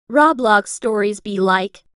Roblox stories be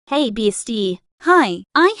like, hey bestie. Hi,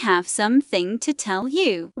 I have something to tell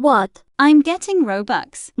you. What? I'm getting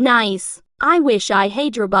Robux. Nice. I wish I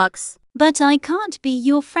had Robux. But I can't be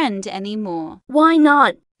your friend anymore. Why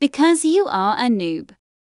not? Because you are a noob.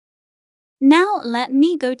 Now let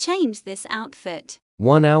me go change this outfit.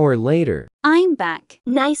 1 hour later. I'm back.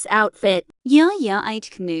 Nice outfit. Yeah,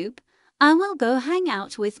 𝚑𝚒𝚗𝚘𝚔. I will go hang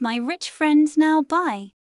out with my rich friends now.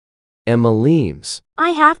 Bye. 𝚑𝚒𝚗𝚗𝚔𝚑. I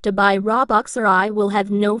have to buy Robux or I will have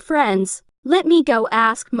no friends. Let me go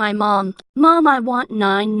ask my mom. Mom, I want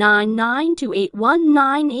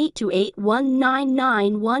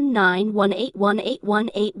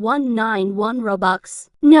 9992819828199191818181891 Robux.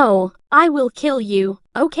 No, I will kill you.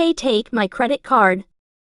 Okay, take my credit card.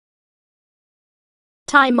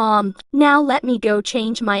 Ty mom, now let me go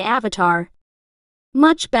change my avatar.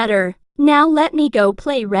 Much better. Now let me go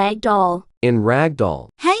play ragdoll. In ragdoll.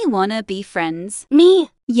 Hey, wanna be friends? Me?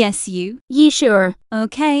 Yes, you. Ye sure.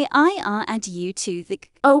 Okay, I'll add you to the.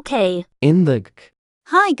 Okay. In the.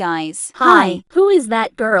 Hi guys. Hi. Who is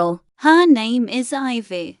that girl? Her name is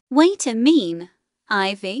Ivy. Wait a mean.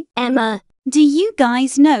 Ivy? Emma. Do you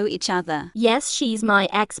guys know each other? Yes, she's my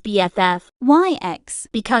ex-BFF. Why ex?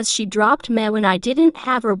 Because she dropped me when I didn't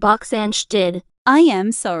have Robux and she did. I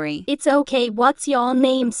am sorry. It's okay, what's your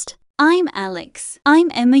names? I'm Alex. I'm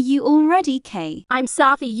Emma, you already K. I'm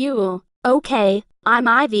Safi, you. Okay, I'm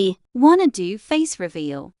Ivy. Wanna do face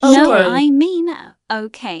reveal? Okay. No, I mean,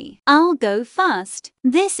 okay. I'll go first.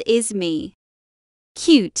 This is me.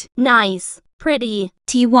 Cute. Nice. Pretty.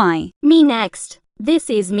 TY. Me next. This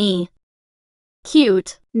is me.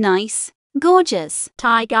 Cute. Nice. Gorgeous.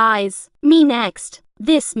 Ty guys. Me next.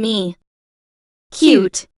 This me.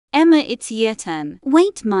 Cute. Emma, it's your turn.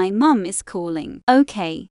 Wait, my mom is calling.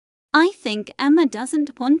 Okay. I think Emma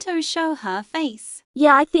doesn't want to show her face.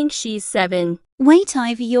 Yeah, I think she's 7. Wait,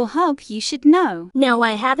 Ivy, your hug, you should know. No,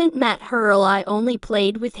 I haven't met her. I only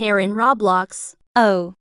played with her in Roblox.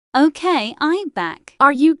 Oh. Okay, I'm back.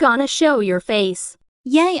 Are you gonna show your face?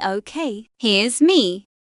 Yay, okay. Here's me.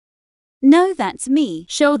 No, that's me.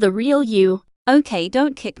 Show the real you. Okay,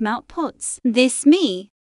 don't kick 𝚑𝚒𝚗𝚘𝚔𝚑𝚑𝚑𝚑𝚑𝚑𝚑𝚑𝚑𝚑𝚑𝚑𝚑𝚑𝚑𝚑𝚑 Show. This me.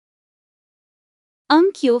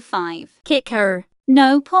 Kick her.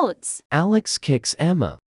 No pots. Alex kicks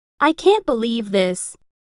Emma. I can't believe this.